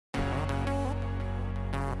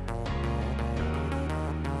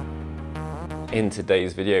In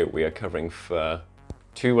today's video, we are covering fur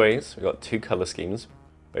two ways. We've got two color schemes,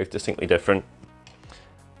 both distinctly different,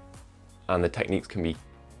 and the techniques can be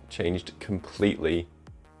changed completely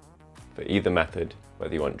for either method,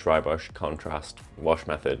 whether you want dry brush, contrast, wash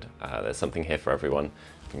method. There's something here for everyone.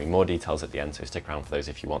 There's gonna be more details at the end, so stick around for those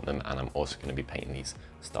if you want them, and I'm also gonna be painting these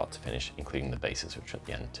start to finish, including the bases, which are at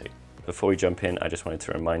the end too. Before we jump in, I just wanted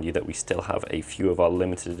to remind you that we still have a few of our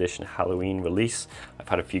limited edition Halloween release. I've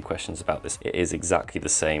had a few questions about this. It is exactly the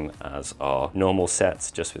same as our normal sets,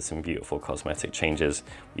 just with some beautiful cosmetic changes.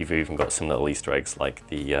 We've even got some little Easter eggs, like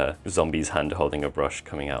the zombie's hand holding a brush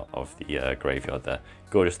coming out of the graveyard there.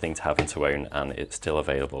 Gorgeous thing to have into own, and it's still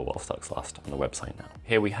available while stocks last on the website now.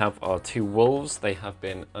 Here we have our two wolves. They have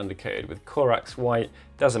been undercoated with Corax white.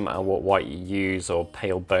 Doesn't matter what white you use, or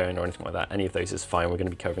pale bone or anything like that. Any of those is fine. We're going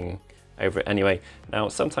to be covering over it anyway. Now,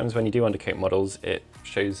 sometimes when you do undercoat models, it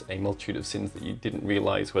shows a multitude of sins that you didn't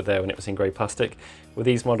realize were there when it was in grey plastic. With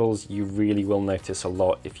these models, you really will notice a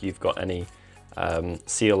lot if you've got any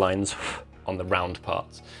seal lines on the round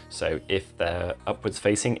parts. So if they're upwards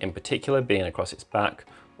facing, in particular, being across its back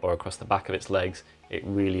or across the back of its legs, it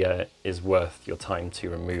really is worth your time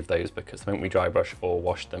to remove those, because the moment we dry brush or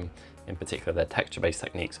wash them, in particular, they're texture-based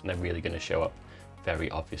techniques and they're really going to show up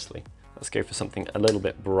very obviously. Let's go for something a little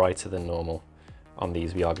bit brighter than normal. On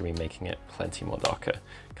these, we are going to be making it plenty more darker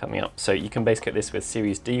coming up. So you can base coat this with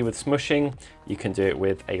Series D with smushing. You can do it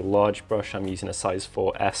with a large brush. I'm using a size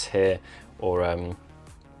 4S here, or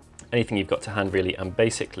anything you've got to hand really. And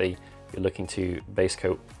basically, you're looking to base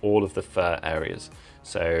coat all of the fur areas.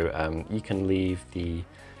 So you can leave the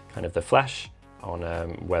kind of the flesh on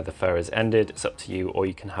where the fur is ended. It's up to you, or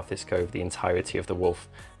you can have this go over the entirety of the wolf.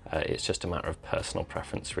 It's just a matter of personal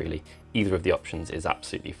preference, really. Either of the options is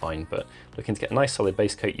absolutely fine, but looking to get a nice solid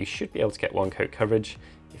base coat, you should be able to get one coat coverage.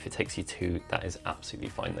 If it takes you two, that is absolutely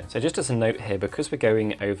fine though. So just as a note here, because we're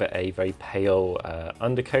going over a very pale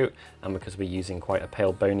undercoat, and because we're using quite a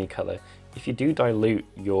pale bony color, if you do dilute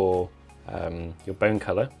your bone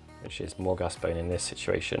color, which is Morghast bone in this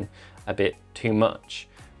situation, a bit too much,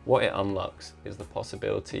 what it unlocks is the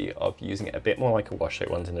possibility of using it a bit more like a wash, like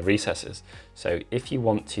ones in the recesses. So if you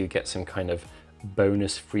want to get some kind of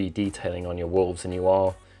bonus-free detailing on your wolves, and you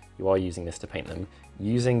are using this to paint them,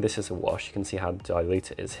 using this as a wash, you can see how dilute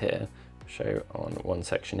it is here. Show on one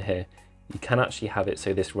section here. You can actually have it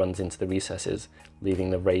so this runs into the recesses, leaving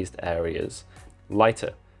the raised areas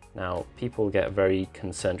lighter. Now, people get very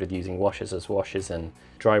concerned with using washes as washes and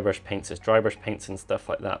dry brush paints as dry brush paints and stuff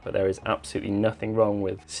like that, but there is absolutely nothing wrong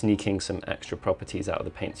with sneaking some extra properties out of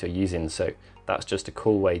the paints you're using. So that's just a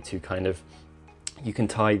cool way to kind of, you can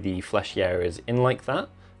tie the fleshy areas in like that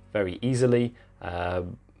very easily,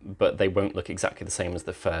 but they won't look exactly the same as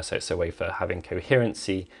the fur. So it's a way for having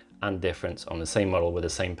coherency and difference on the same model with the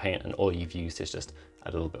same paint, and all you've used is just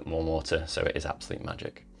a little bit more mortar, so it is absolute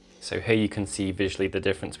magic. So here you can see visually the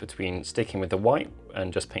difference between sticking with the white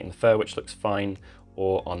and just painting the fur, which looks fine,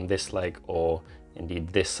 or on this leg, or indeed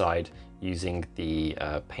this side, using the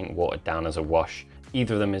paint watered down as a wash.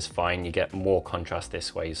 Either of them is fine. You get more contrast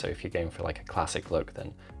this way, so if you're going for like a classic look,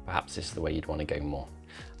 then perhaps this is the way you'd want to go more.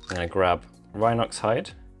 I'm going to grab Rhinox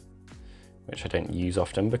hide, which I don't use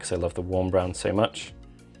often because I love the warm brown so much.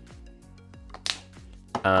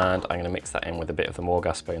 And I'm going to mix that in with a bit of the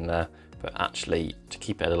Morghast bone there, but actually to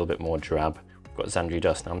keep it a little bit more drab, we've got Xandri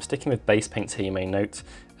dust. Now I'm sticking with base paints here, you may note,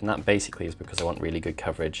 and that basically is because I want really good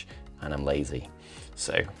coverage and I'm lazy.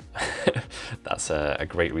 So that's a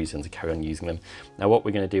great reason to carry on using them. Now what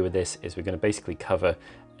we're going to do with this is we're going to basically cover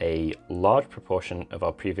a large proportion of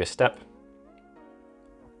our previous step.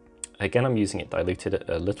 Again, I'm using it diluted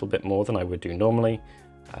a little bit more than I would do normally,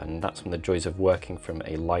 and that's one of the joys of working from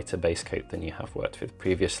a lighter base coat than you have worked with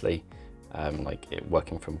previously.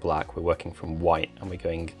 Working from black, we're working from white, and we're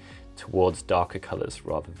going towards darker colors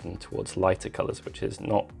rather than towards lighter colors, which is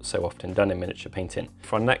not so often done in miniature painting.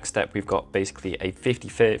 For our next step, we've got basically a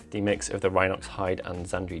 50-50 mix of the Rhinox hide and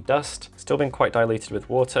Xandri dust. Still been quite diluted with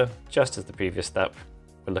water, just as the previous step.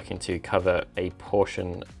 We're looking to cover a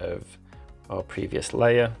portion of our previous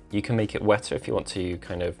layer. You can make it wetter if you want to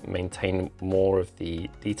kind of maintain more of the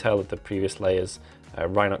detail of the previous layers.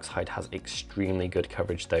 Rhinox hide has extremely good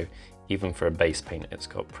coverage though. Even for a base paint, it's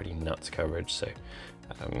got pretty nuts coverage, so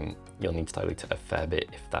you'll need to dilute it a fair bit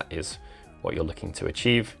if that is what you're looking to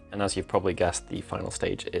achieve. And as you've probably guessed, the final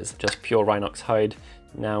stage is just pure Rhinox hide.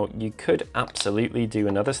 Now, you could absolutely do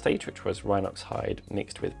another stage, which was Rhinox hide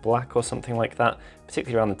mixed with black or something like that,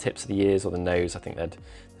 particularly around the tips of the ears or the nose. I think there'd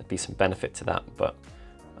be some benefit to that, but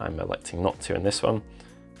I'm electing not to in this one.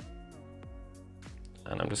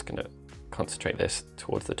 And I'm just going to concentrate this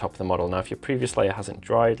towards the top of the model. Now, if your previous layer hasn't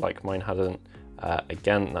dried, like mine hadn't,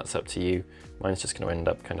 Again, that's up to you. Mine's just going to end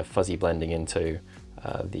up kind of fuzzy blending into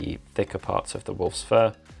the thicker parts of the wolf's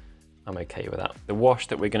fur. I'm okay with that. The wash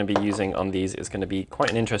that we're going to be using on these is going to be quite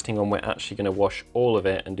an interesting one. We're actually going to wash all of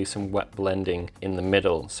it and do some wet blending in the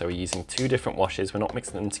middle. So we're using two different washes. We're not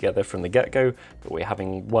mixing them together from the get-go, but we're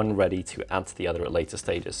having one ready to add to the other at later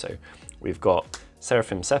stages. So we've got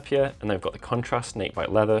Seraphim Sepia, and then we've got the contrast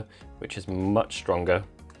Snakebite Leather, which is much stronger.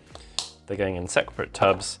 They're going in separate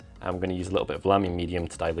tubs. I'm going to use a little bit of lambing medium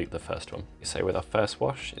to dilute the first one. So with our first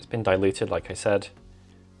wash, it's been diluted, like I said,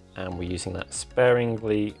 and we're using that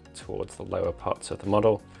sparingly towards the lower parts of the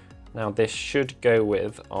model. Now this should go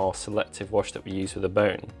with our selective wash that we use with a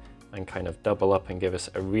bone and kind of double up and give us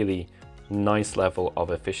a really nice level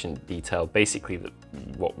of efficient detail, basically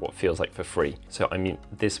what feels like for free. So I mean,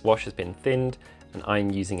 this wash has been thinned and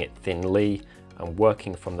I'm using it thinly. I'm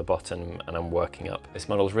working from the bottom and I'm working up. This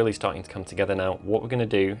model is really starting to come together now. What we're going to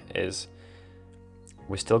do is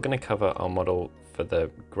we're still going to cover our model for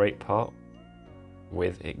the great part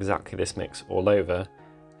with exactly this mix all over.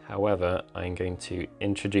 However, I'm going to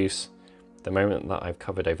introduce the moment that I've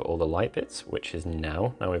covered over all the light bits, which is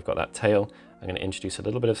now. Now we've got that tail, I'm going to introduce a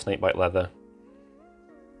little bit of Snakebite Leather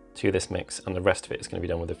to this mix, and the rest of it is going to be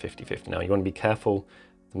done with a 50-50. Now you want to be careful.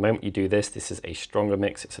 The moment you do this, this is a stronger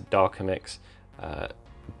mix, it's a darker mix.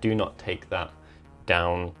 Do not take that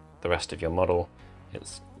down the rest of your model.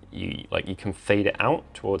 You can fade it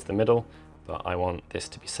out towards the middle, but I want this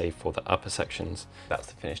to be safe for the upper sections. That's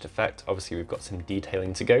the finished effect. Obviously we've got some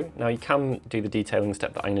detailing to go. Now you can do the detailing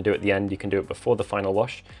step that I'm gonna do at the end. You can do it before the final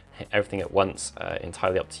wash, hit everything at once,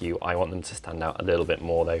 entirely up to you. I want them to stand out a little bit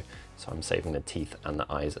more though, so I'm saving the teeth and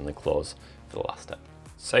the eyes and the claws for the last step.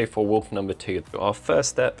 So for wolf number 2, our first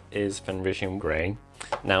step is Fenrisian Grey.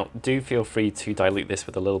 Now do feel free to dilute this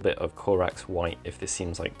with a little bit of Corax White if this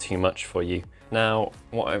seems like too much for you. Now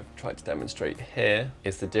what I've tried to demonstrate here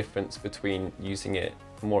is the difference between using it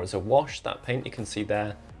more as a wash, that paint you can see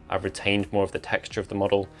there, I've retained more of the texture of the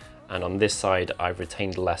model, and on this side I've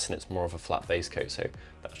retained less and it's more of a flat base coat, so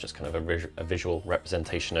that's just kind of a visual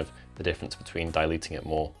representation of the difference between diluting it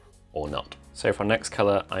more or not. So for our next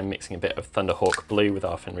colour, I'm mixing a bit of Thunderhawk Blue with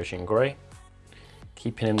our Fenrisian Grey,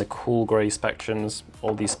 keeping in the cool grey spectrums,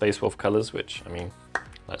 all these Space Wolf colours, which, I mean,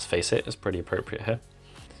 let's face it, is pretty appropriate here.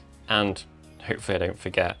 And hopefully I don't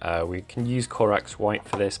forget, we can use Corax White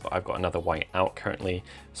for this, but I've got another white out currently,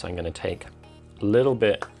 so I'm going to take a little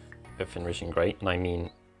bit of Fenrisian Grey, and I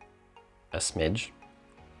mean a smidge,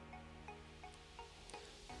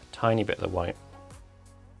 a tiny bit of the white,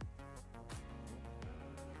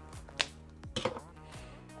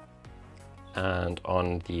 and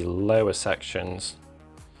on the lower sections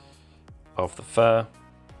of the fur,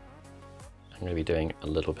 I'm going to be doing a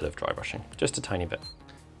little bit of dry brushing, just a tiny bit.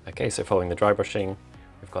 Okay, so following the dry brushing,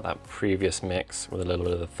 we've got that previous mix with a little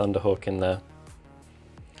bit of the Thunderhawk in there.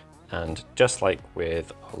 And just like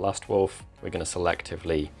with our last wolf, we're going to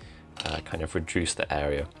selectively kind of reduce the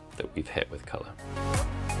area that we've hit with colour.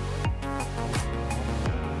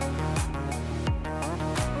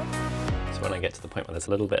 So when I get to the point where there's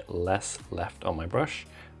a little bit less left on my brush,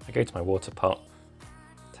 I go to my water pot,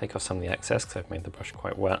 take off some of the excess because I've made the brush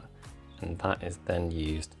quite wet, and that is then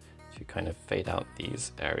used to kind of fade out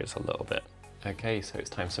these areas a little bit. Okay, so it's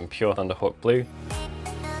time for some pure Thunderhawk Blue.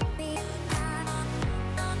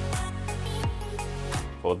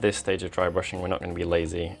 For this stage of dry brushing, we're not going to be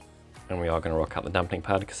lazy, and we are going to rock out the dampening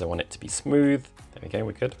pad because I want it to be smooth. There we go,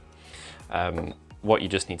 we're good. What you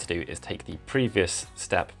just need to do is take the previous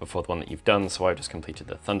step before the one that you've done. So I've just completed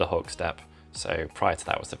the Thunderhawk step. So prior to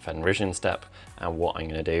that was the Fenrisian step. And what I'm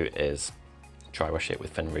going to do is dry brush it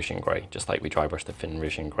with Fenrisian Grey, just like we dry brush the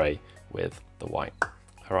Fenrisian Grey with the white.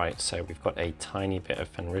 All right, so we've got a tiny bit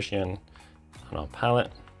of Fenrisian on our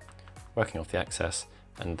palette, working off the excess,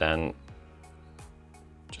 and then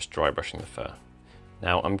just dry brushing the fur.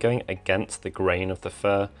 Now I'm going against the grain of the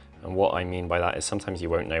fur, and what I mean by that is sometimes you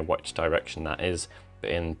won't know which direction that is,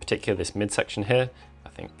 but in particular this midsection here, I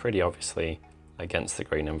think pretty obviously against the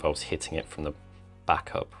grain involves hitting it from the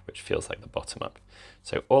back up, which feels like the bottom up.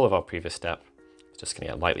 So all of our previous step is just going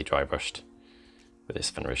to get lightly dry brushed with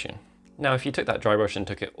this Fenrisian. Now if you took that dry brush and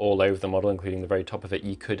took it all over the model, including the very top of it,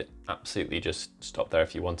 you could absolutely just stop there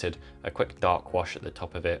if you wanted. A quick dark wash at the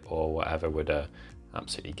top of it or whatever would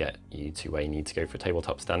absolutely get you to where you need to go for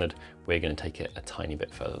tabletop standard. We're going to take it a tiny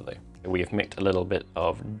bit further though. We've mixed a little bit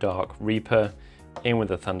of dark Reaper in with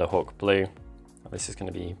the Thunderhawk Blue. This is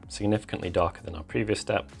going to be significantly darker than our previous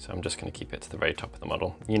step, so I'm just going to keep it to the very top of the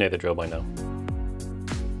model. You know the drill by now.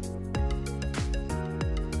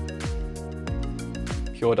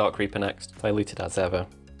 Pure Dark Reaper next, diluted as ever,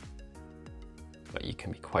 but you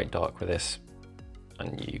can be quite dark with this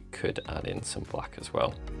and you could add in some black as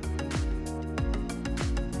well.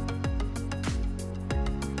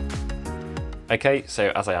 Okay,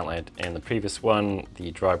 so as I outlined in the previous one,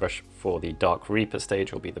 the dry brush for the Dark Reaper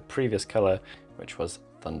stage will be the previous color, which was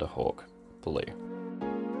Thunderhawk Blue.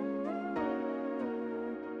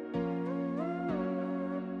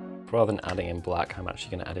 Rather than adding in black, I'm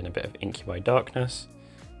actually going to add in a bit of Incubi Darkness,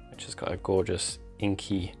 which has got a gorgeous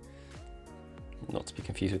inky, not to be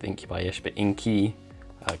confused with Incubi-ish, but inky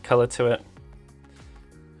color to it.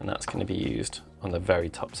 And that's going to be used on the very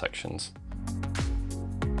top sections.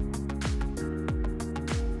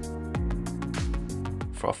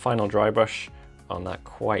 For our final dry brush on that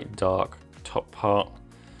quite dark top part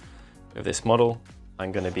of this model,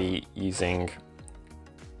 I'm going to be using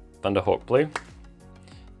Thunderhawk Blue.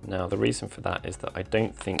 Now the reason for that is that I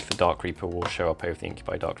don't think the Dark Reaper will show up over the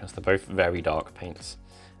Incubi Darkness. They're both very dark paints,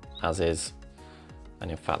 as is, and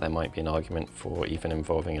in fact there might be an argument for even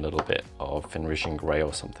involving a little bit of Fenrisian Grey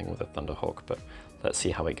or something with a Thunderhawk, but let's see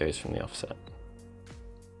how it goes from the offset.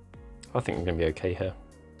 I think we're going to be okay here.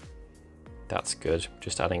 That's good,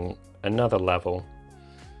 just adding another level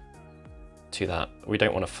to that. We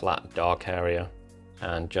don't want a flat dark area,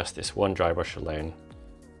 and just this one dry brush alone.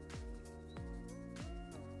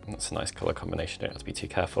 That's a nice color combination, don't have to be too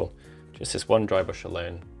careful. Just this one dry brush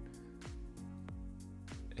alone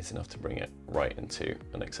is enough to bring it right into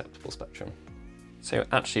an acceptable spectrum. So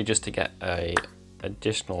actually, just to get a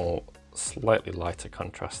additional slightly lighter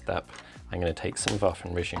contrast step, I'm going to take some of our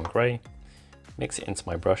Fenrisian Grey, mix it into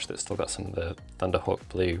my brush that's still got some of the Thunderhawk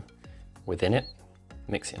Blue within it,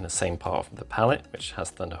 mix it in the same part of the palette which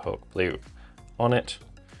has Thunderhawk Blue on it,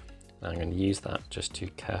 and I'm going to use that just to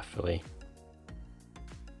carefully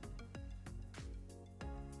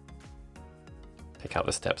pick out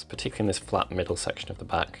the steps, particularly in this flat middle section of the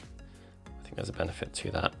back. I think there's a benefit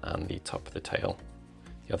to that, and the top of the tail.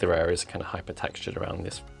 The other areas are kind of hyper textured around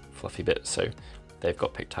this fluffy bit, so they've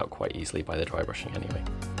got picked out quite easily by the dry brushing anyway.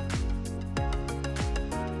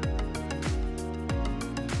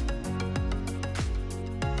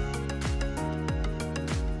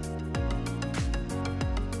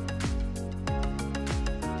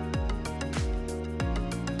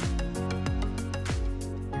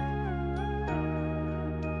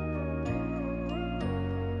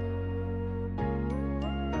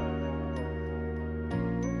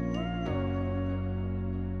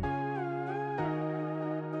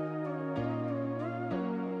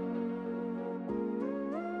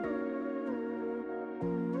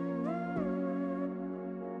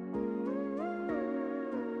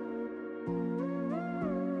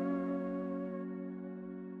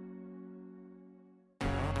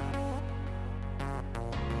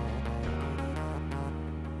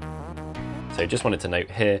 So just wanted to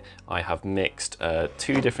note here, I have mixed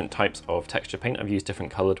two different types of texture paint. I've used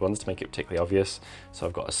different colored ones to make it particularly obvious. So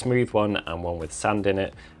I've got a smooth one and one with sand in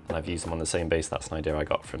it, and I've used them on the same base. That's an idea I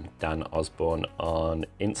got from Dan Osborne on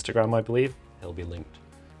Instagram, I believe. He'll be linked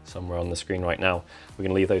somewhere on the screen right now. We're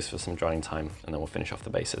gonna leave those for some drying time, and then we'll finish off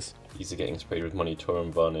the bases. These are getting sprayed with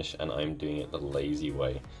Monitorum varnish, and I'm doing it the lazy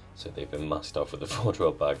way. So they've been masked off with a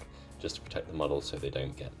 4-12 bag, just to protect the model so they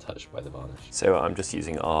don't get touched by the varnish. So I'm just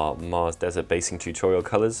using our Mars Desert basing tutorial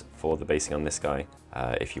colors for the basing on this guy.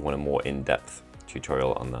 If you want a more in-depth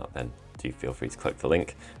tutorial on that, then do feel free to click the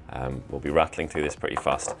link. We'll be rattling through this pretty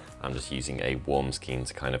fast. I'm just using a warm scheme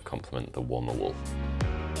to kind of complement the warmer wool.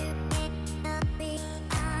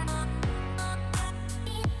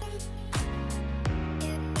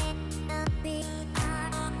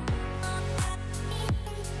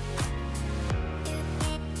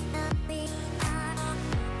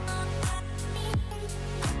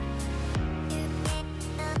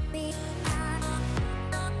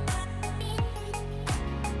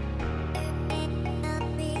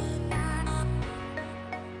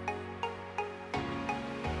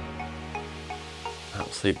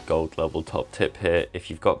 Absolute gold level top tip here.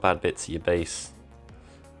 If you've got bad bits of your base,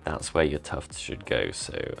 that's where your tufts should go.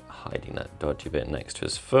 So hiding that dodgy bit next to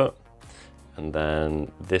his foot. And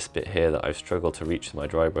then this bit here that I've struggled to reach with my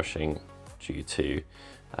dry brushing due to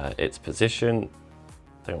its position,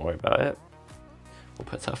 don't worry about it. We'll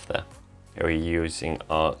put tuft there. Here we're using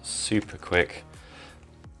our super quick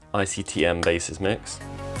ICTM bases mix.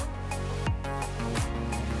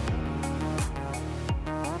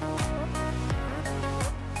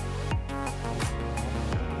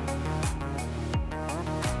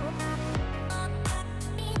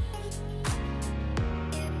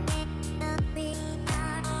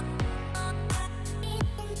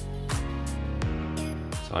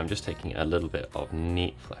 So I'm just taking a little bit of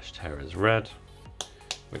Neat Flesh Terror's Red,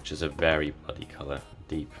 which is a very bloody colour,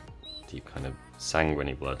 deep deep kind of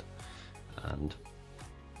sanguinary blood, and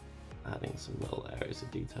adding some little areas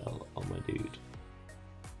of detail on my dude.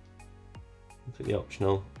 Completely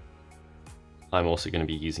optional. I'm also going to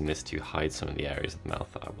be using this to hide some of the areas of the mouth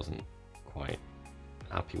that I wasn't quite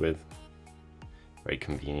happy with. Very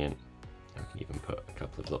convenient. You can even put a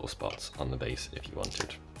couple of little spots on the base if you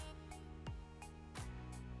wanted.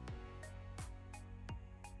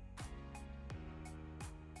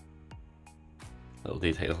 Little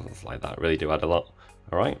details like that really do add a lot.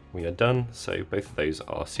 Alright, we are done. So both of those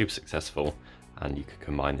are super successful, and you could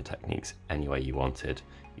combine the techniques any way you wanted.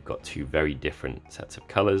 You've got two very different sets of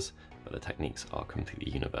colours, but the techniques are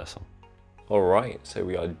completely universal. Alright, so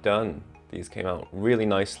we are done. These came out really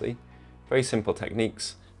nicely. Very simple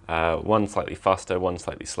techniques. One slightly faster, one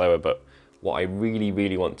slightly slower, but what I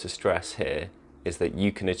really want to stress here is that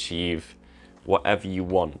you can achieve whatever you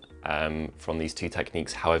want from these two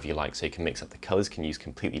techniques however you like. So you can mix up the colours, can use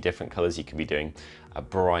completely different colours. You could be doing a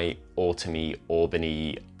bright, autumny,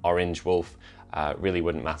 auburny, orange wolf. Really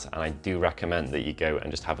wouldn't matter, and I do recommend that you go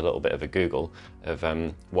and just have a little bit of a Google of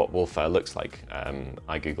what wolf fur looks like.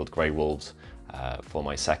 I googled grey wolves for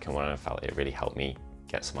my second one, and I felt it really helped me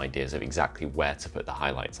get some ideas of exactly where to put the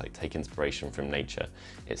highlights. Like, take inspiration from nature,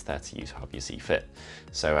 it's there to use however you see fit.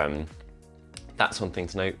 So that's one thing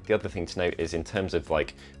to note. The other thing to note is in terms of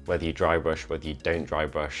like whether you dry brush, whether you don't dry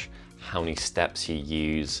brush, how many steps you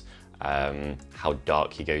use, how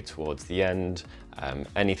dark you go towards the end,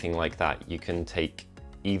 anything like that. You can take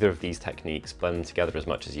either of these techniques, blend them together as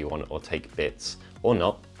much as you want, or take bits or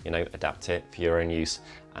not, you know, adapt it for your own use,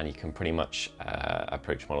 and you can pretty much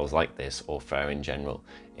approach models like this or fur in general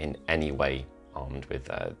in any way armed with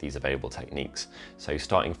these available techniques. So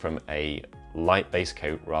starting from a light base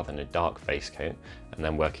coat rather than a dark base coat, and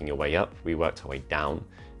then working your way up, we worked our way down.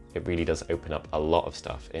 It really does open up a lot of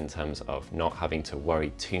stuff in terms of not having to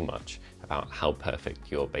worry too much about how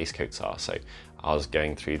perfect your base coats are. So I was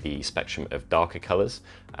going through the spectrum of darker colors,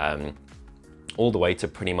 all the way to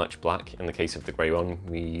pretty much black. In the case of the grey one,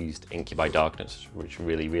 we used Incubi Darkness, which is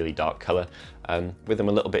really dark color. With them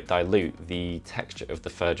a little bit dilute, the texture of the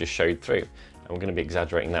fur just showed through. And we're going to be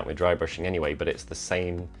exaggerating that with dry brushing anyway, but it's the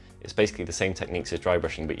same. It's basically the same techniques as dry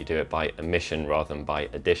brushing, but you do it by omission rather than by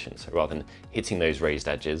addition. So rather than hitting those raised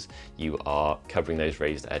edges, you are covering those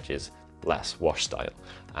raised edges less, wash style.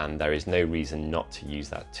 And there is no reason not to use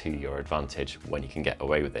that to your advantage when you can get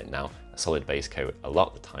away with it. Now, a solid base coat a lot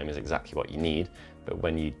of the time is exactly what you need, but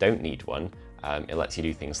when you don't need one, it lets you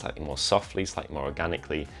do things slightly more softly, slightly more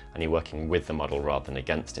organically, and you're working with the model rather than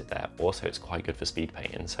against it there. Also, it's quite good for speed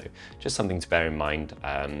painting, so just something to bear in mind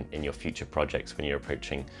in your future projects when you're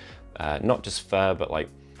approaching not just fur, but like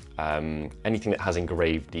anything that has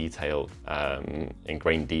ingrained detail,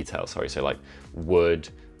 so like wood,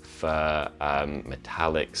 fur,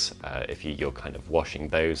 metallics, if you're kind of washing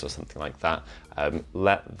those or something like that,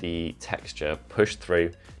 let the texture push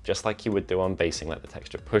through, just like you would do on basing. Let the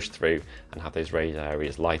texture push through and have those raised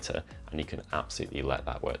areas lighter, and you can absolutely let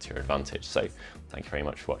that work to your advantage. So thank you very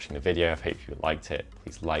much for watching the video. I hope you liked it.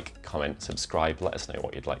 Please like, comment, subscribe, let us know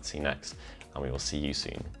what you'd like to see next, and we will see you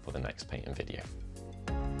soon for the next painting video.